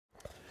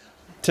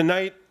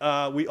Tonight,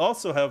 we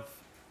also have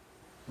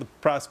the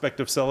prospect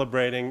of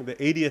celebrating the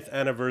 80th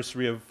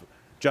anniversary of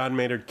John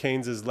Maynard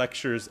Keynes'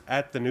 lectures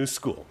at the New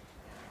School.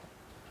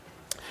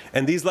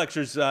 And these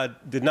lectures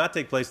did not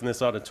take place in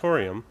this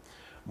auditorium,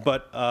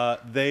 but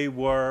they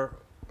were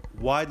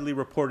widely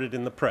reported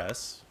in the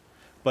press,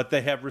 but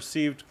they have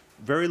received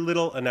very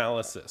little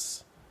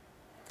analysis.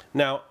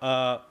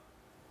 Now,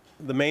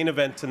 the main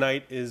event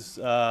tonight is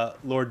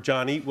Lord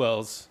John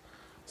Eatwell's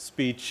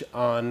speech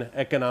on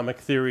economic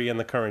theory and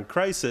the current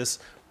crisis,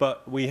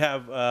 but we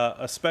have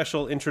a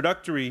special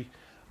introductory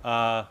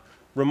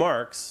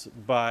remarks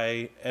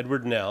by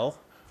Edward Nell,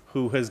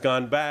 who has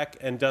gone back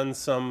and done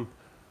some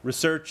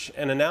research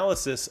and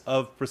analysis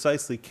of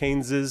precisely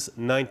Keynes's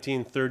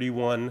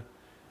 1931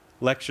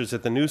 lectures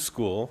at the New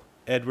School.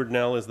 Edward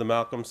Nell is the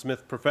Malcolm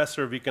Smith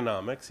Professor of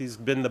Economics. He's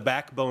been the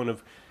backbone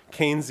of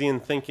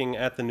Keynesian thinking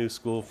at the New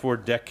School for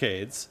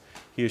decades.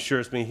 He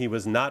assures me he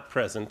was not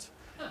present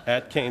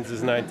at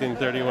Keynes's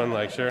 1931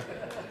 lecture.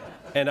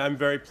 And I'm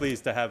very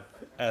pleased to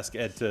ask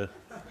Ed to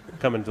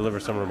come and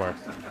deliver some remarks.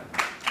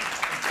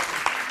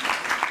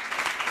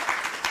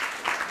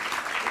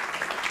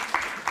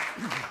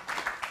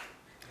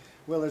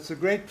 Well, it's a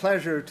great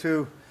pleasure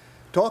to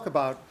talk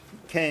about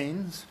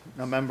Keynes,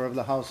 a member of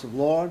the House of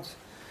Lords,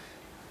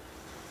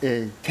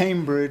 a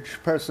Cambridge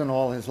person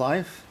all his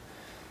life,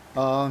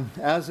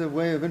 as a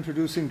way of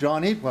introducing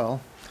John Eatwell,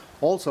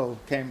 also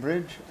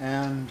Cambridge,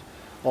 and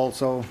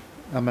also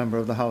a member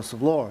of the House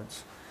of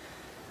Lords.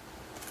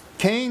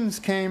 Keynes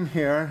came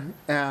here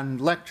and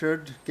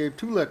lectured, gave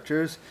 2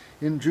 lectures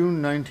in June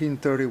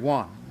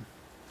 1931.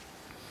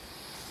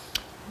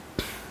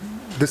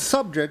 The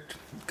subject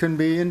can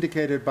be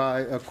indicated by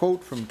a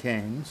quote from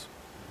Keynes.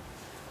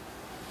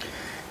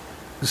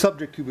 The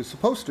subject he was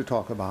supposed to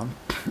talk about: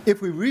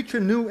 if we reach a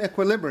new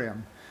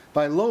equilibrium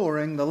by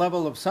lowering the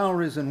level of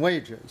salaries and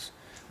wages,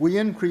 we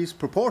increase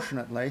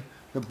proportionately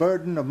the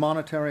burden of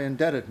monetary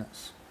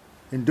indebtedness.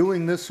 In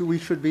doing this, we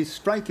should be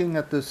striking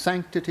at the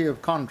sanctity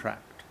of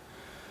contract,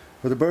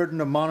 for the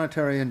burden of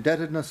monetary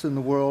indebtedness in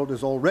the world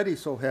is already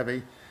so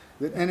heavy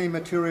that any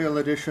material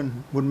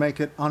addition would make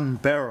it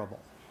unbearable.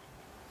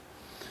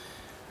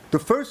 The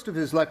first of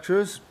his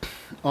lectures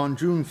on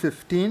June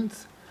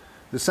 15th,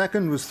 the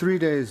second was 3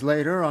 days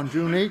later on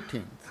June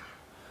 18th.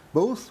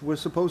 Both were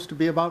supposed to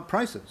be about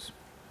prices.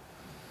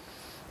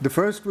 The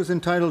first was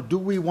entitled, "Do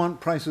We Want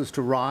Prices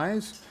to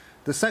Rise?"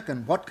 The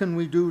second, "What Can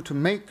We Do to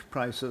Make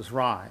Prices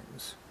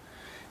Rise?"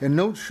 In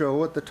notes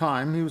show at the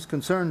time he was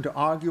concerned to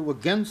argue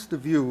against the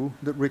view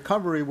that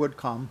recovery would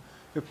come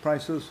if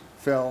prices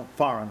fell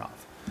far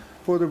enough,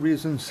 for the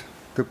reasons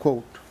the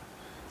quote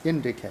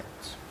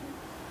indicates.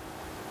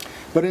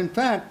 But in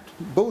fact,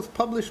 both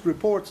published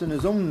reports and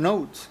his own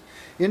notes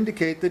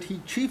indicate that he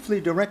chiefly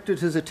directed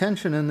his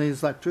attention in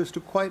these lectures to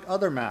quite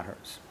other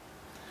matters.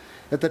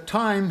 At the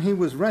time, he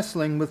was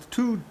wrestling with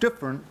 2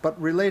 different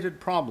but related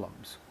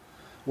problems.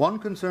 One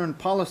concerned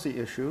policy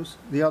issues,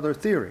 the other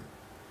theory.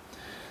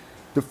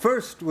 The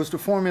first was to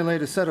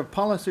formulate a set of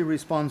policy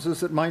responses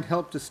that might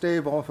help to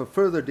stave off a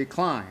further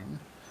decline,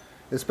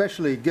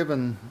 especially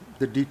given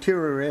the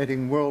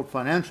deteriorating world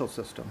financial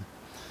system,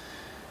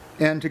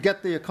 and to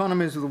get the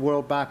economies of the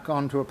world back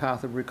onto a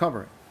path of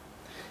recovery.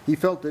 He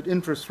felt that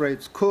interest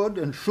rates could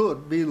and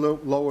should be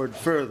lowered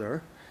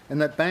further,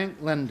 and that bank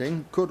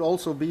lending could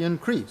also be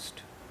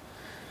increased.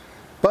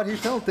 But he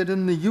felt that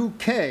in the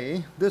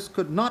UK, this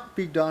could not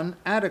be done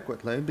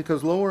adequately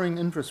because lowering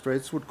interest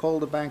rates would cause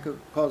the Bank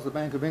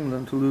of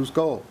England to lose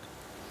gold.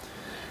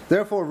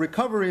 Therefore,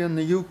 recovery in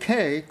the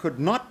UK could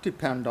not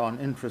depend on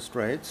interest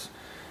rates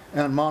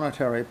and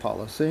monetary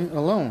policy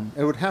alone.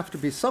 It would have to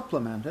be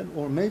supplemented,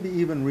 or maybe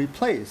even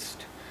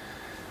replaced,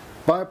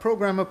 by a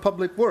program of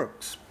public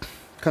works.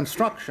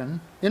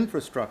 Construction,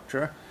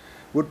 infrastructure,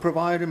 would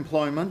provide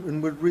employment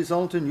and would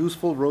result in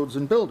useful roads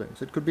and buildings.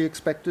 It could be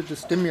expected to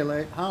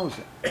stimulate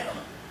housing.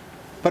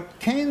 But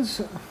Keynes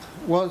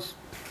was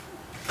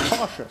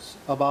cautious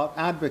about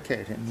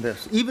advocating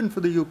this, even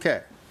for the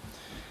UK.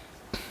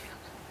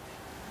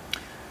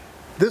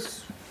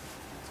 This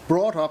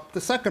brought up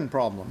the second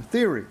problem,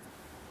 theory.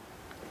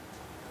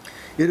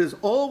 It has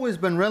always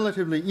been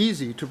relatively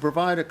easy to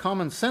provide a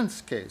common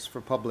sense case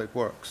for public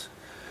works,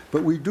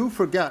 but we do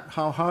forget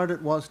how hard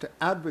it was to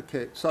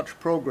advocate such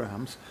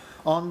programs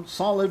on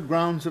solid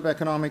grounds of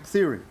economic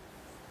theory.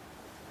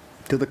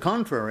 To the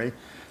contrary,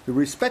 the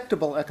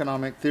respectable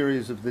economic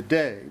theories of the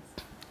day,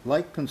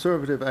 like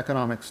conservative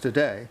economics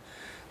today,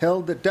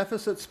 held that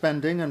deficit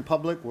spending and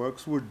public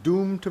works were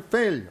doomed to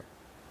failure.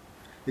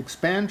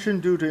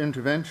 Expansion due to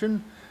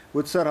intervention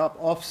would set up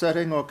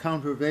offsetting or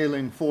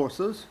countervailing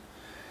forces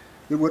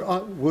that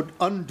would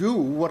undo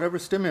whatever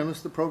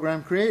stimulus the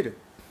program created.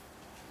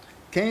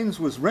 Keynes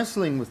was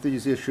wrestling with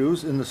these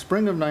issues in the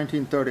spring of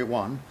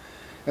 1931,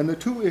 and the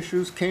 2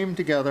 issues came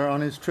together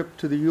on his trip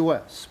to the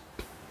US.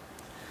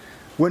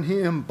 When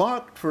he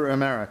embarked for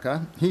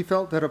America, he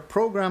felt that a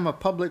program of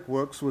public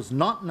works was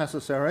not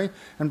necessary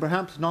and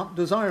perhaps not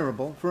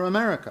desirable for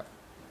America.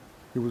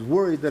 He was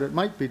worried that it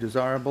might be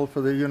desirable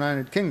for the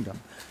United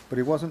Kingdom, but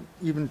he wasn't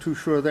even too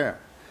sure there.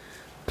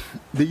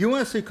 The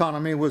US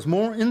economy was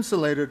more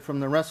insulated from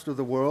the rest of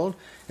the world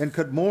and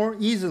could more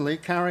easily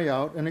carry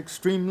out an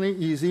extremely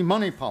easy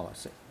money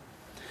policy.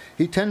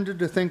 He tended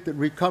to think that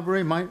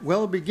recovery might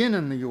well begin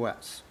in the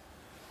US.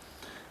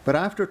 But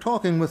after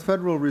talking with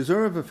Federal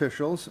Reserve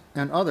officials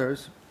and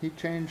others, he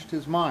changed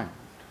his mind.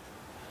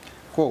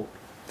 Quote,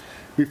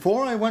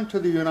 "Before I went to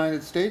the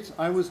United States,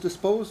 I was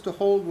disposed to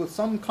hold with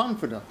some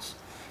confidence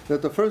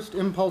that the first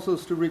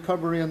impulses to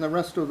recovery in the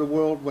rest of the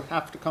world would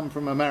have to come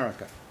from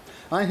America.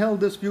 I held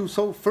this view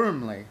so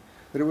firmly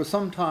that it was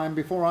some time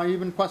before I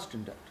even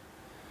questioned it.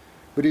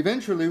 But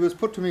eventually it was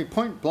put to me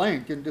point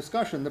blank in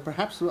discussion that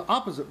perhaps the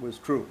opposite was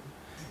true.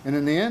 And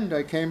in the end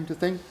I came to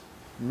think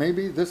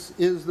maybe this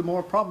is the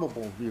more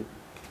probable view."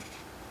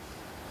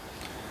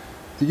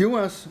 The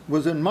US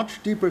was in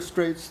much deeper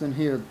straits than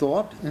he had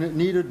thought, and it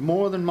needed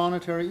more than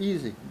monetary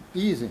easing.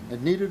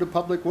 It needed a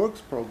public works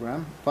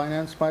program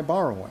financed by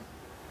borrowing.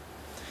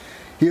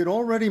 He had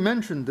already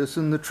mentioned this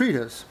in the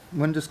treatise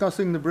when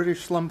discussing the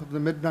British slump of the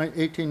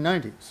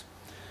mid-1890s,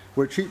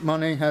 where cheap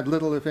money had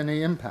little, if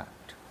any,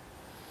 impact.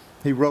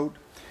 He wrote,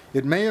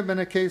 "It may have been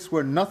a case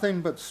where nothing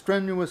but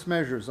strenuous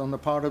measures on the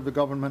part of the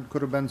government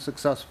could have been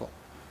successful."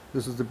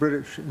 This is the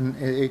British in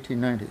the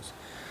 1890s.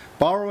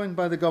 "Borrowing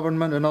by the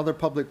government and other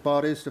public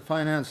bodies to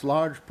finance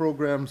large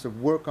programs of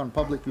work on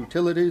public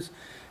utilities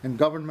and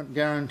government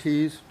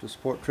guarantees to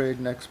support trade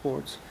and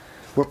exports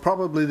were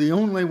probably the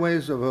only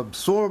ways of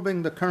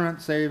absorbing the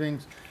current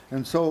savings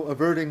and so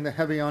averting the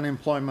heavy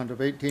unemployment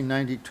of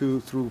 1892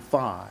 through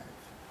 5.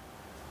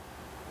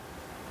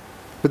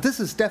 But this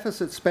is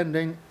deficit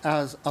spending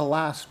as a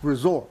last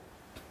resort.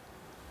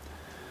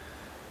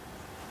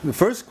 The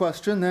first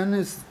question then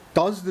is,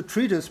 does the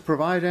treatise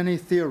provide any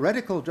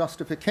theoretical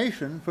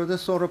justification for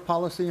this sort of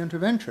policy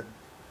intervention?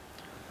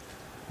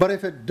 But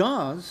if it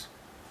does,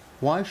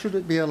 why should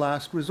it be a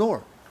last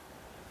resort?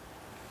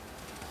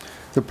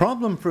 The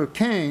problem for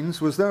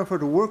Keynes was therefore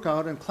to work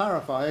out and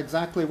clarify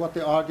exactly what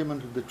the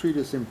argument of the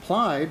treatise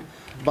implied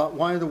about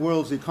why the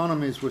world's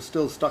economies were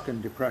still stuck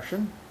in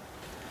depression,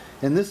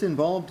 and this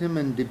involved him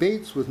in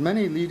debates with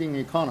many leading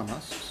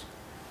economists.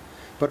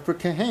 But for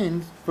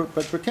Keynes,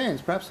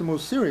 perhaps the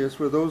most serious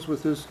were those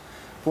with his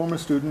former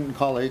student and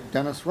colleague,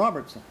 Dennis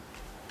Robertson.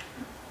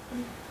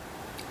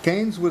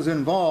 Keynes was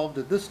involved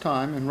at this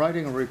time in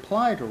writing a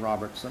reply to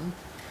Robertson,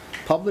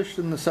 published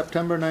in the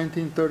September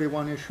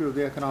 1931 issue of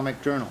the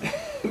Economic Journal,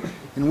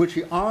 in which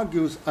he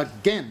argues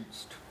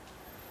against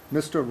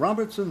Mr.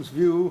 Robertson's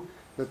view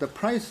that the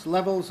price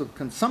levels of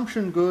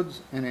consumption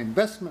goods and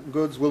investment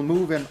goods will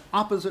move in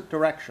opposite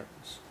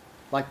directions,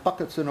 like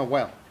buckets in a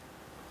well.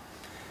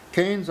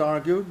 Keynes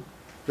argued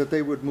that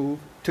they would move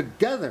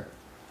together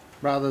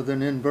rather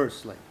than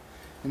inversely,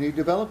 and he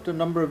developed a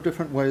number of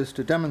different ways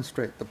to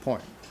demonstrate the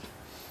point.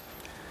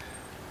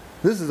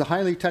 This is a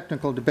highly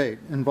technical debate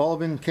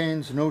involving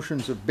Keynes'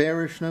 notions of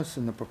bearishness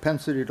and the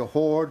propensity to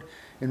hoard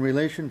in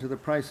relation to the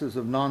prices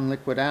of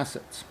non-liquid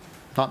assets.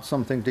 Not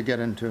something to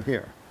get into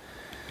here.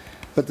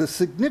 But the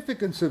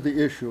significance of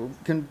the issue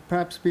can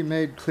perhaps be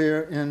made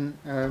clear in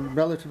a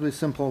relatively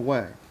simple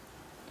way.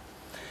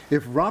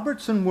 If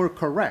Robertson were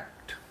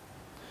correct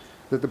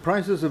that the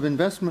prices of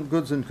investment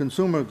goods and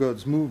consumer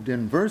goods moved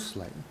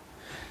inversely,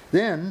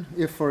 then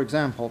if, for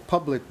example,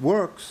 public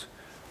works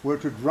were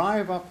to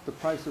drive up the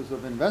prices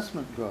of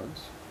investment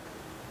goods,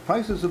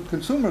 prices of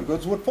consumer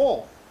goods would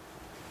fall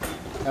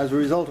as a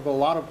result of a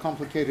lot of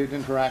complicated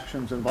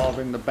interactions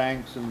involving the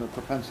banks and the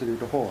propensity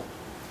to hoard.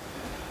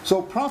 So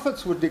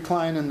profits would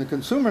decline in the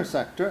consumer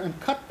sector and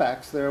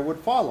cutbacks there would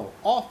follow,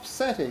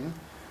 offsetting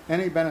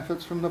any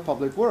benefits from the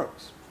public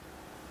works.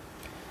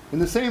 In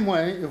the same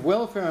way, if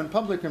welfare and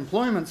public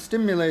employment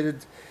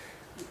stimulated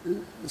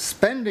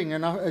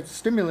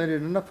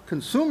enough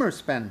consumer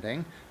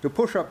spending to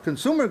push up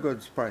consumer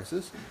goods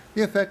prices,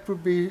 the effect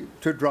would be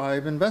to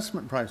drive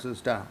investment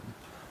prices down,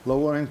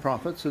 lowering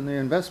profits in the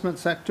investment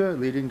sector,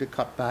 leading to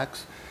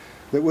cutbacks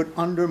that would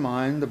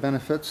undermine the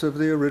benefits of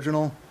the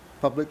original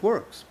public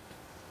works.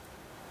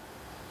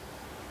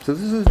 So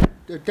this is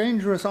a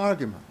dangerous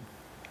argument.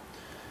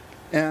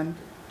 And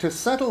to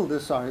settle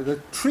this argument,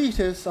 the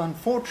treatise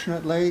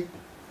unfortunately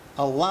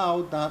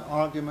allowed that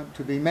argument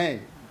to be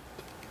made.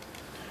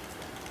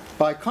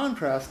 By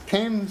contrast,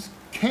 Keynes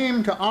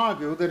came to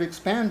argue that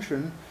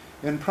expansion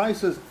in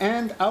prices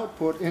and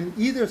output in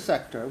either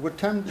sector would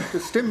tend to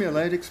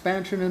stimulate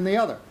expansion in the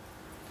other.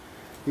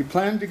 He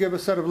planned to give a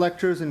set of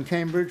lectures in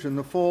Cambridge in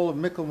the fall of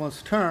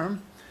Michaelmas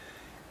term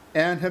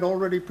and had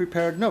already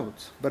prepared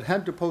notes, but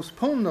had to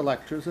postpone the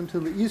lectures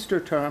until the Easter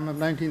term of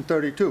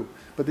 1932.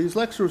 But these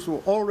lectures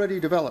were already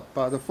developed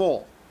by the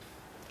fall.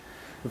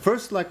 The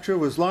first lecture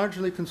was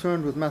largely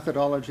concerned with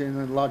methodology and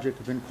the logic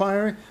of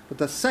inquiry, but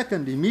the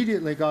second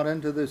immediately got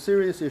into the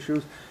serious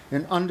issues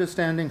in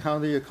understanding how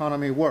the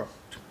economy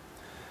worked.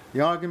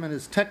 The argument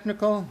is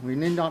technical. We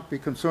need not be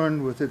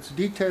concerned with its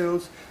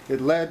details.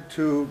 It led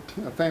to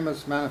a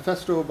famous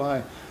manifesto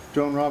by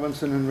Joan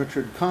Robinson and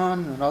Richard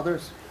Kahn and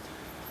others.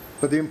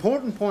 But the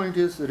important point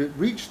is that it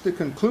reached the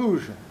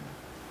conclusion,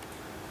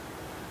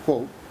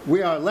 quote,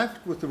 we are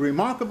left with the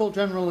remarkable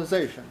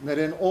generalization that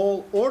in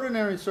all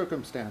ordinary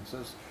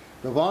circumstances,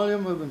 the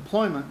volume of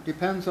employment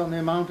depends on the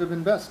amount of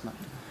investment,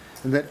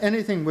 and that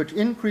anything which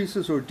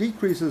increases or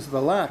decreases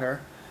the latter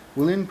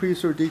will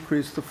increase or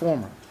decrease the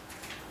former.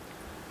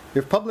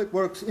 If public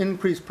works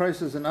increase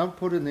prices and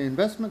output in the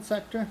investment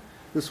sector,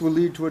 this will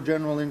lead to a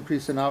general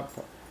increase in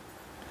output.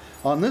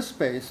 On this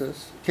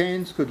basis,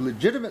 Keynes could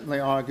legitimately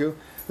argue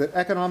that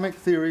economic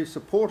theory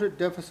supported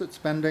deficit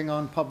spending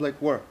on public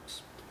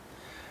works.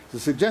 The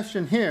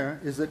suggestion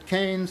here is that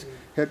Keynes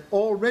had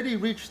already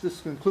reached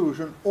this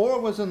conclusion or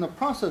was in the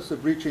process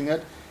of reaching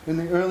it in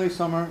the early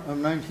summer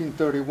of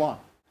 1931.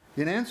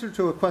 In answer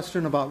to a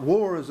question about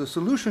war as a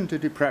solution to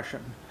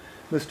depression,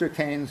 Mr.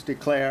 Keynes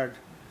declared,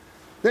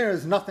 "There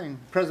is nothing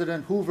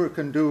President Hoover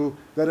can do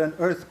that an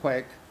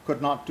earthquake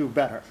could not do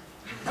better."